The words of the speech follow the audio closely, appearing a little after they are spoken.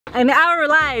and our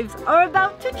lives are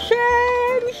about to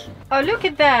change. Oh, look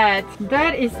at that.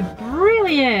 That is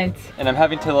brilliant. And I'm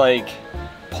having to like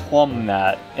plumb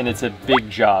that, and it's a big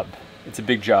job. It's a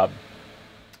big job.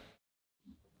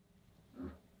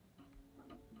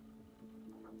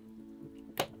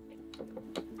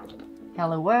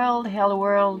 Hello world,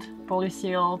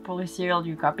 Polyseal,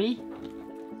 you copy?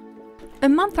 A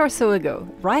month or so ago,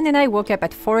 Ryan and I woke up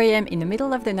at 4 AM in the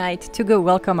middle of the night to go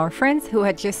welcome our friends who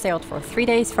had just sailed for 3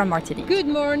 days from Martinique. Good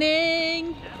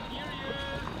morning!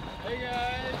 Hey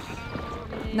guys!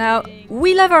 Now,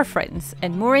 we love our friends,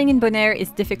 and mooring in Bonaire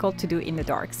is difficult to do in the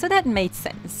dark, so that made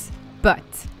sense.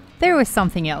 But there was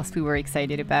something else we were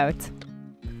excited about.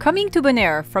 Coming to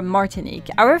Bonaire from Martinique,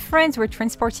 our friends were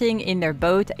transporting in their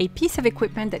boat a piece of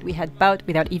equipment that we had bought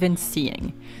without even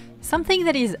seeing. Something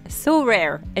that is so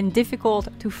rare and difficult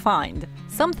to find.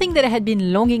 Something that I had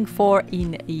been longing for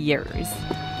in years.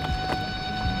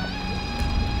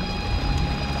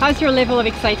 How's your level of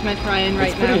excitement, Ryan, right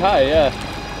now? It's pretty high, yeah.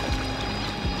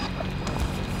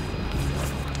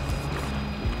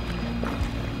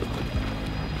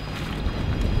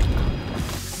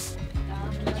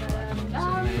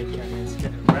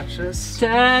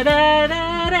 Da, da,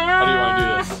 da, da. How do you want to do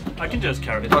this? I can just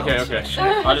carry it. Okay, okay.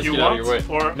 I'll just You get out of your way.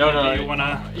 want, or No, you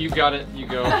wanna? You got it. You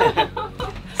go.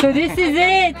 So this is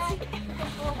it!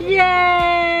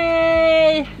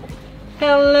 Yay!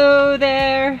 Hello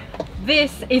there!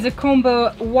 This is a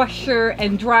combo washer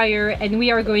and dryer, and we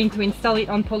are going to install it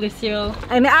on Polyseal.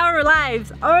 And our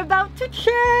lives are about to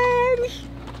change!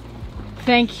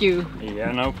 Thank you.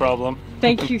 Yeah, no problem.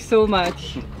 Thank you so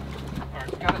much.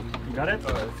 Got it. You got it?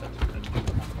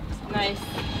 Nice.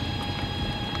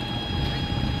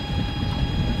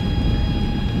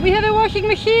 We have a washing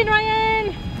machine,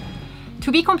 Ryan!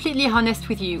 To be completely honest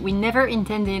with you, we never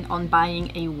intended on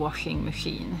buying a washing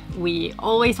machine. We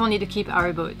always wanted to keep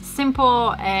our boat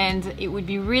simple, and it would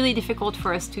be really difficult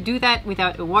for us to do that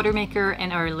without a water maker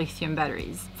and our lithium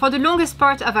batteries. For the longest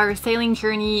part of our sailing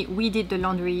journey, we did the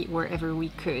laundry wherever we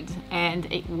could, and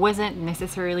it wasn't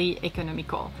necessarily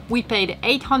economical. We paid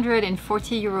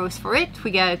 840 euros for it. We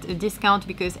got a discount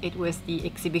because it was the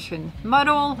exhibition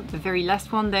model, the very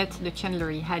last one that the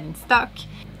chandlery had in stock.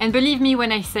 And believe me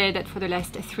when I say that for the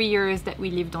last 3 years that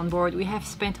we lived on board, we have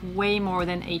spent way more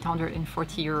than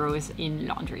 840 euros in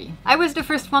laundry. I was the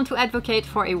first one to advocate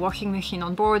for a washing machine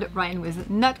on board. Ryan was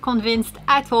not convinced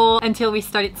at all until we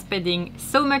started spending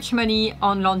so much money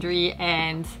on laundry,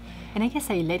 and I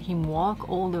guess I let him walk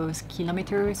all those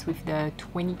kilometers with the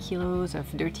 20 kilos of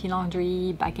dirty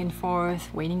laundry back and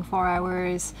forth, waiting 4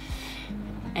 hours.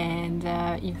 And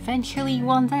eventually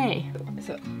one day.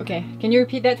 So, okay, can you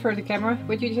repeat that for the camera?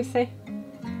 What did you just say?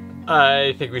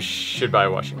 I think we should buy a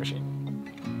washing machine.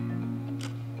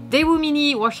 Daewoo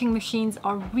Mini washing machines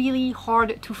are really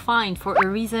hard to find for a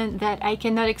reason that I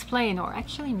cannot explain, or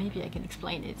actually maybe I can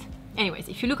explain it. Anyways,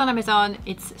 if you look on Amazon,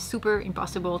 it's super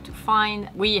impossible to find.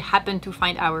 We happened to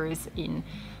find ours in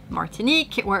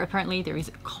Martinique, where apparently there is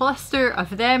a cluster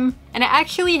of them. And I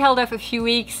actually held off a few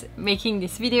weeks making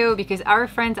this video because our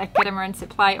friends at Catamaran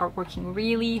Supply are working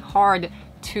really hard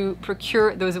to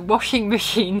procure those washing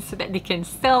machines so that they can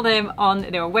sell them on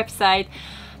their website.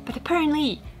 But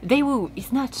apparently Daewoo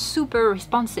is not super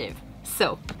responsive.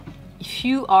 So if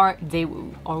you are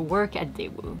Daewoo or work at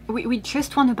Daewoo, we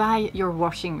just want to buy your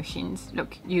washing machines.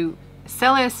 Look, you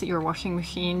sell us your washing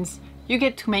machines, you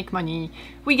get to make money,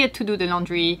 we get to do the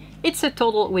laundry, it's a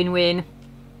total win-win.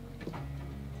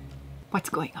 What's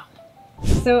going on?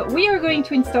 So we are going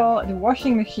to install the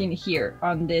washing machine here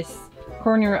on this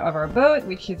corner of our boat,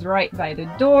 which is right by the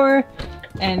door,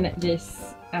 and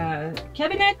this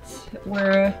cabinet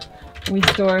where we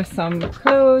store some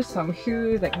clothes, some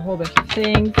shoes, like a whole bunch of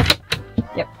things.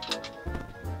 Yep.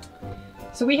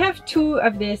 So we have 2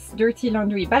 of these dirty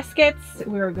laundry baskets.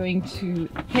 We are going to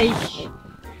take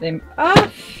them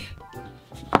up,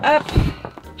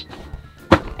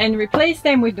 and replace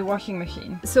them with the washing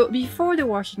machine. So before the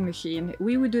washing machine,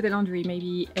 we would do the laundry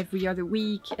maybe every other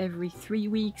week, every 3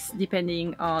 weeks,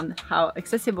 depending on how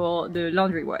accessible the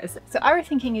laundry was. So our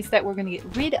thinking is that we're gonna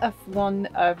get rid of one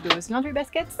of those laundry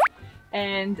baskets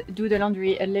and do the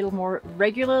laundry a little more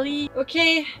regularly.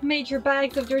 Okay, major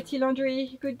bags of dirty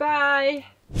laundry, goodbye.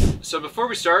 So before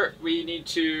we start, we need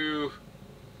to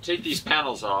take these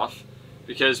panels off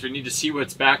because we need to see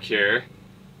what's back here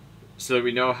so that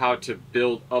we know how to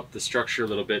build up the structure a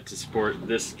little bit to support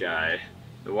this guy,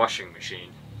 the washing machine.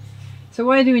 So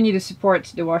why do we need to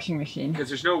support the washing machine? Because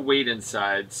there's no weight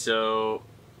inside, so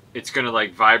it's gonna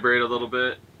like vibrate a little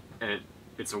bit, and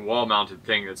it's a wall-mounted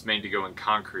thing that's made to go in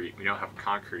concrete. We don't have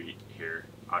concrete here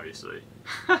obviously.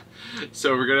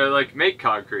 So we're gonna like make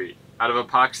concrete out of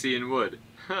epoxy and wood.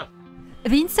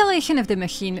 The installation of the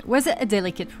machine was a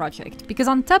delicate project because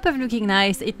on top of looking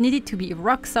nice, it needed to be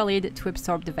rock solid to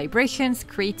absorb the vibrations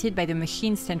created by the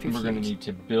machine's centrifuge. We're going to need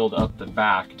to build up the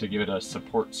back to give it a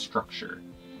support structure.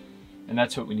 And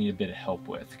that's what we need a bit of help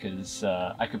with, because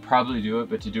I could probably do it,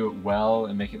 but to do it well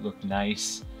and make it look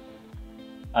nice,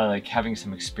 like having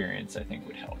some experience I think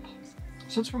would help.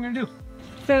 So that's what we're going to do.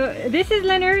 So this is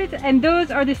Leonard, and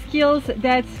those are the skills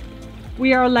that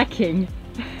we are lacking.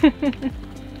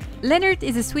 Leonard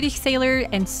is a Swedish sailor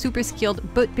and super skilled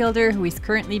boat builder who is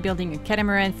currently building a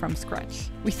catamaran from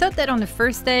scratch. We thought that on the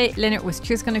first day, Leonard was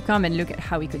just gonna come and look at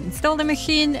how we could install the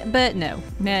machine, but no.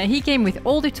 He came with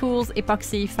all the tools,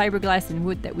 epoxy, fiberglass and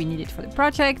wood that we needed for the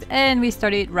project, and we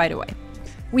started right away.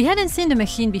 We hadn't seen the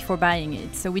machine before buying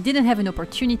it, so we didn't have an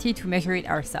opportunity to measure it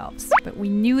ourselves. But we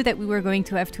knew that we were going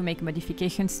to have to make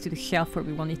modifications to the shelf where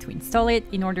we wanted to install it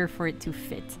in order for it to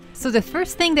fit. So the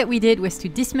first thing that we did was to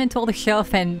dismantle the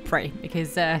shelf and pray,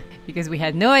 because we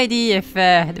had no idea if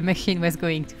the machine was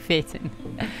going to fit, and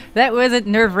that wasn't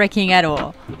nerve-wracking at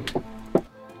all.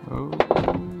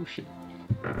 Oh shit.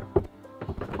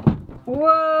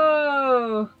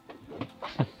 Whoa!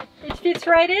 It fits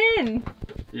right in!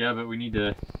 Yeah, but we need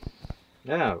to...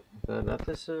 Yeah, that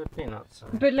is peanuts.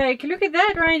 But like, look at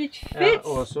that, right? It fits! Yeah,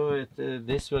 also,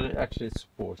 this will actually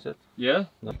support it. Yeah?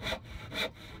 No.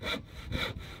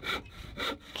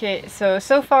 Okay,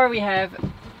 so far we have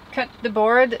cut the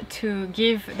board to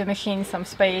give the machine some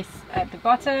space at the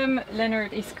bottom.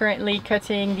 Leonard is currently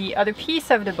cutting the other piece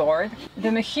of the board.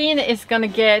 The machine is gonna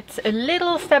get a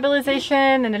little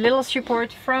stabilization and a little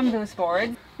support from those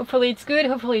boards. Hopefully it's good,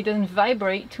 hopefully it doesn't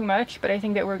vibrate too much, but I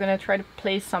think that we're gonna try to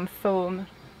place some foam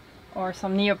or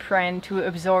some neoprene to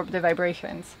absorb the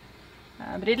vibrations.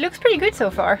 But it looks pretty good so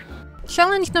far.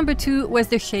 Challenge number 2 was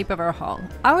the shape of our hull.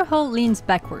 Our hull leans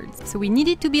backwards, so we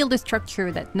needed to build a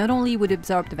structure that not only would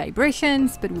absorb the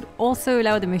vibrations, but would also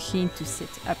allow the machine to sit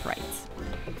upright.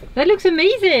 That looks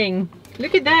amazing!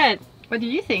 Look at that! What do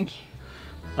you think?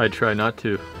 I try not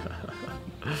to.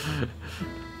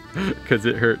 Because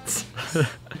it hurts.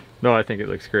 No, I think it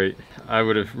looks great. I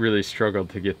would have really struggled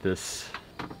to get this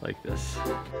like this.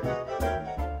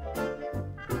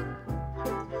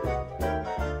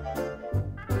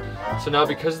 So now,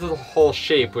 because of the whole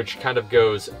shape, which kind of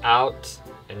goes out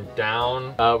and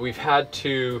down, we've had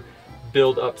to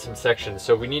build up some sections.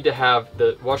 So we need to have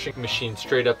the washing machine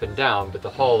straight up and down, but the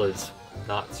hull is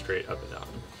not straight up and down.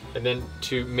 And then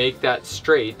to make that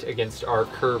straight against our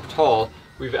curved hull,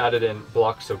 we've added in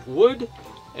blocks of wood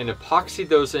and epoxied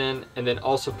those in, and then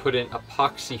also put in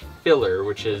epoxy filler,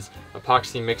 which is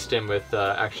epoxy mixed in with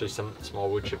actually some small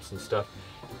wood chips and stuff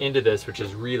into this, which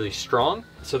is really strong.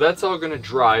 So that's all going to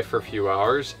dry for a few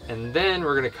hours, and then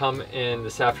we're going to come in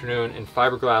this afternoon and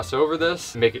fiberglass over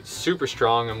this, make it super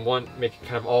strong, and make it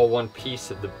kind of all one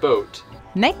piece of the boat.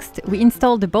 Next, we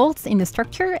installed the bolts in the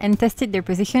structure and tested their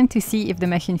position to see if the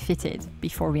machine fitted,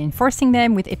 before reinforcing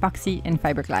them with epoxy and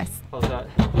fiberglass. How's that?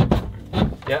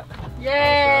 Yeah.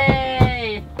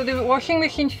 Yay! So the washing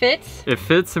machine fits. It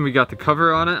fits, and we got the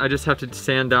cover on it. I just have to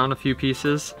sand down a few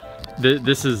pieces.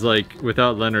 This is like,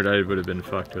 without Leonard, I would have been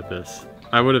fucked with this.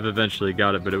 I would have eventually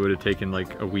got it, but it would have taken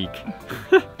like a week.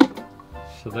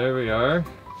 So there we are.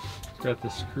 Got the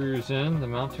screws in, the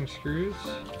mounting screws.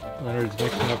 Leonard's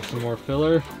mixing up some more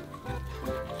filler.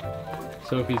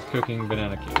 Sophie's cooking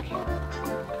banana cake.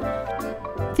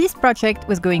 This project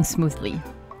was going smoothly.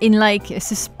 In like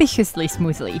suspiciously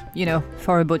smoothly, you know,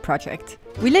 for a boat project.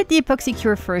 We let the epoxy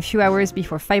cure for a few hours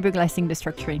before fiberglassing the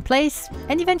structure in place,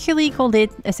 and eventually called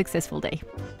it a successful day.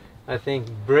 I think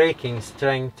braking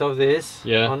strength of this,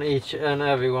 Yeah. on each and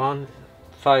every one,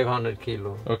 500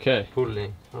 kilo. Okay.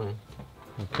 Pulling.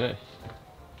 Okay.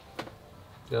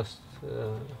 Just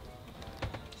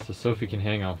So Sophie can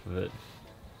hang off of it.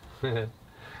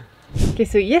 Okay,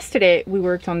 so yesterday we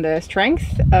worked on the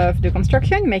strength of the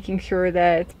construction, making sure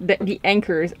that the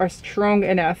anchors are strong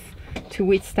enough to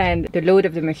withstand the load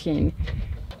of the machine.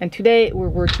 And today we're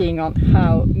working on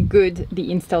how good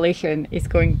the installation is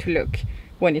going to look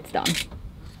when it's done.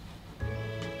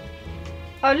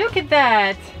 Oh, look at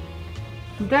that!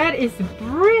 That is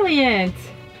brilliant!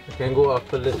 You can go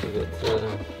up a little bit.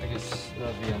 I guess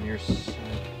that'll be on your side.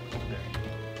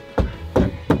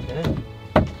 Yeah.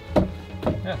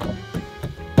 Yeah.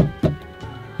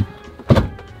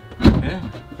 Yeah.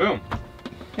 Boom.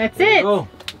 That's it! Go.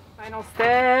 Final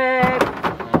step!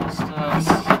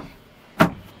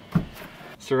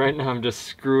 So right now I'm just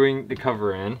screwing the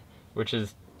cover in, which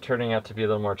is turning out to be a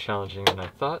little more challenging than I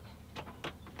thought.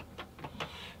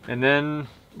 And then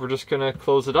we're just gonna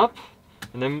close it up,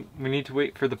 And then we need to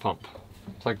wait for the pump.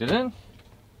 Plugged it in.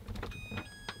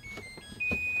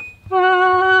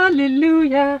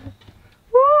 Hallelujah!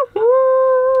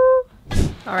 Woohoo!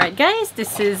 Alright guys,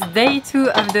 this is day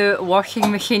 2 of the washing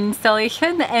machine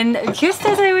installation, and just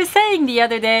as I was saying the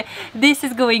other day, this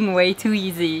is going way too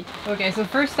easy. Okay, so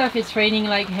first off, it's raining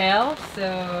like hell,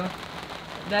 so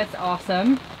that's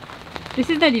awesome. This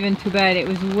is not even too bad. It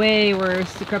was way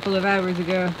worse a couple of hours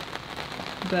ago.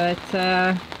 But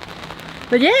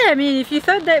yeah, I mean, if you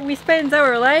thought that we spent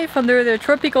our life under the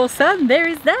tropical sun, there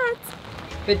is that.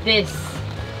 But this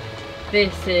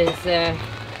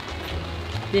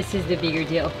is the bigger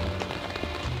deal.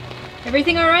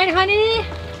 Everything all right, honey?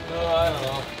 No, I don't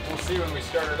know. We'll see when we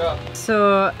start it up.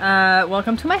 So,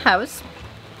 welcome to my house.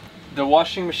 The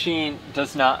washing machine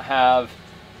does not have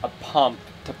a pump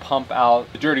to pump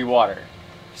out the dirty water.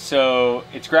 So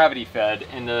it's gravity fed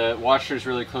and the washer is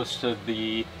really close to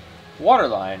the water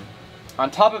line. On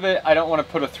top of it, I don't want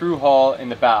to put a through hull in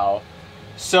the bow.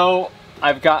 So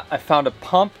I found a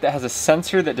pump that has a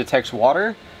sensor that detects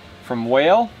water from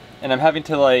whale, and I'm having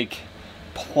to like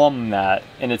plumb that,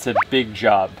 and it's a big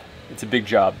job. It's a big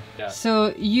job. Yeah.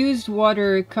 So used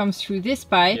water comes through this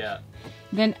pipe. Yeah.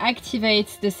 Then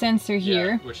activates the sensor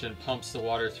here, which then pumps the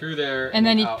water through there, and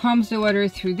then it pumps the water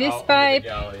through this pipe,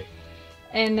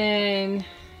 and then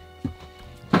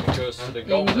it goes to the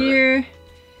in here,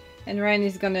 and Ryan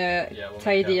is gonna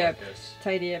tidy up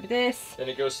this. Then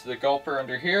it goes to the gulper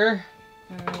under here.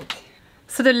 All right.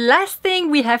 So the last thing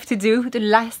we have to do, the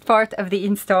last part of the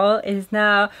install, is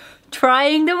now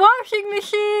trying the washing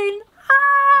machine.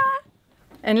 Ah!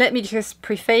 And let me just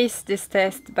preface this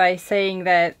test by saying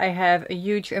that I have a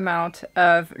huge amount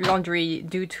of laundry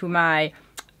due to my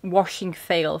washing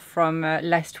fail from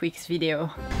last week's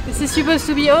video. This is supposed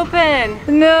to be open!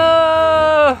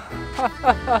 No!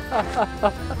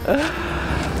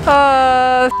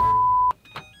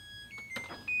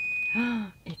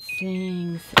 It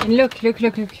sings. And look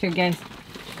guys.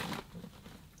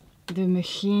 The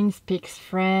machine speaks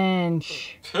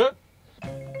French.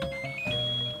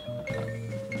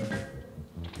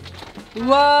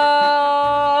 Whoa!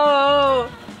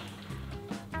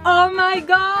 Oh my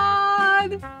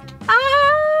god!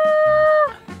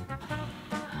 Ah!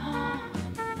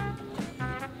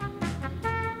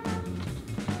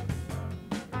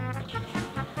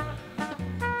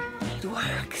 It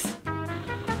works!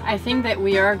 I think that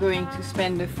we are going to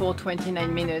spend the full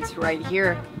 29 minutes right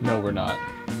here. No, we're not.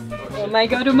 Oh my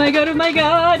god, oh my god, oh my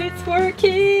god, it's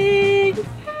working!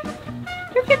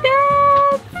 Look at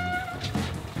that!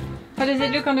 How does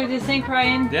it look under the sink,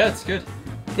 Ryan? Yeah, it's good.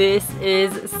 This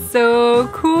is so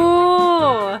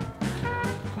cool!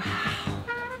 Wow.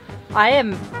 I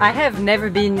have never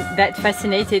been that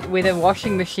fascinated with a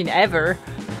washing machine ever.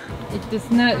 It does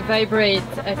not vibrate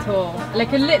at all.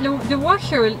 Like a little, the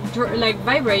washer like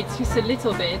vibrates just a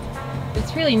little bit.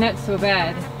 It's really not so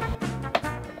bad.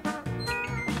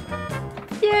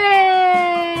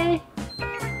 Yay!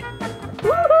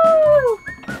 Woohoo!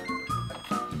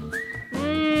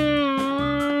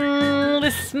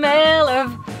 The smell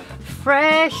of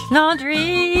fresh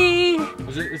laundry.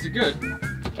 Is it good?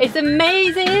 It's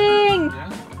amazing!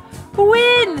 Yeah.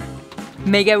 Win!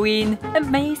 Mega win!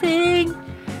 Amazing!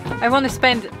 I want to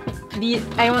spend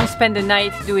the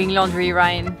night doing laundry,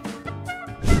 Ryan.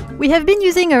 We have been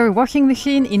using our washing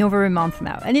machine in over a month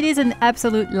now, and it is an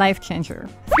absolute life changer.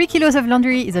 3 kilos of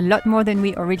laundry is a lot more than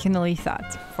we originally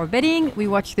thought. For bedding, we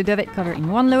watch the duvet cover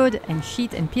in one load and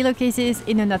sheet and pillowcases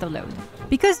in another load.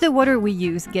 Because the water we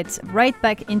use gets right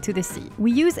back into the sea,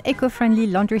 we use eco-friendly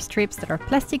laundry strips that are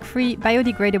plastic-free,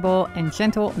 biodegradable, and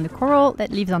gentle on the coral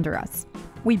that lives under us.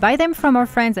 We buy them from our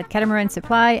friends at Catamaran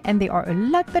Supply, and they are a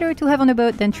lot better to have on a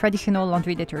boat than traditional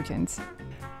laundry detergents.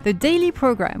 The daily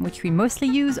program, which we mostly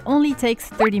use, only takes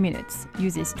 30 minutes,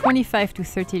 uses 25 to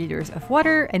 30 liters of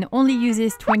water, and only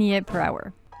uses 28 per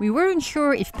hour. We weren't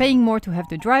sure if paying more to have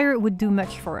the dryer would do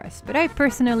much for us, but I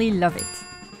personally love it.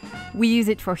 We use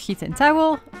it for sheets and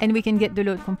towel, and we can get the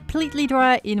load completely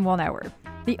dry in 1 hour.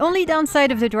 The only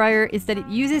downside of the dryer is that it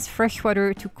uses fresh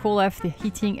water to cool off the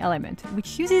heating element,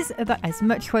 which uses about as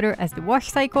much water as the wash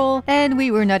cycle, and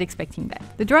we were not expecting that.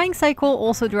 The drying cycle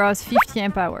also draws 50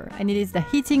 amp hour, and it is the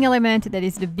heating element that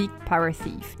is the big power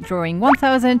thief, drawing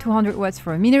 1200 watts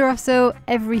for a minute or so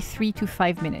every 3 to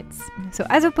 5 minutes. So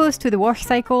as opposed to the wash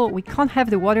cycle, we can't have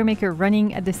the water maker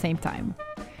running at the same time.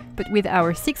 But with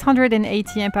our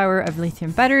 680 amp hour of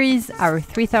lithium batteries, our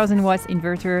 3000 watts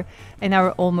inverter, and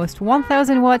our almost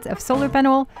 1000 watts of solar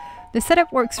panel, the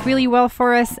setup works really well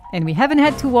for us, and we haven't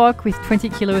had to walk with 20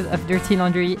 kilos of dirty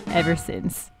laundry ever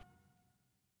since.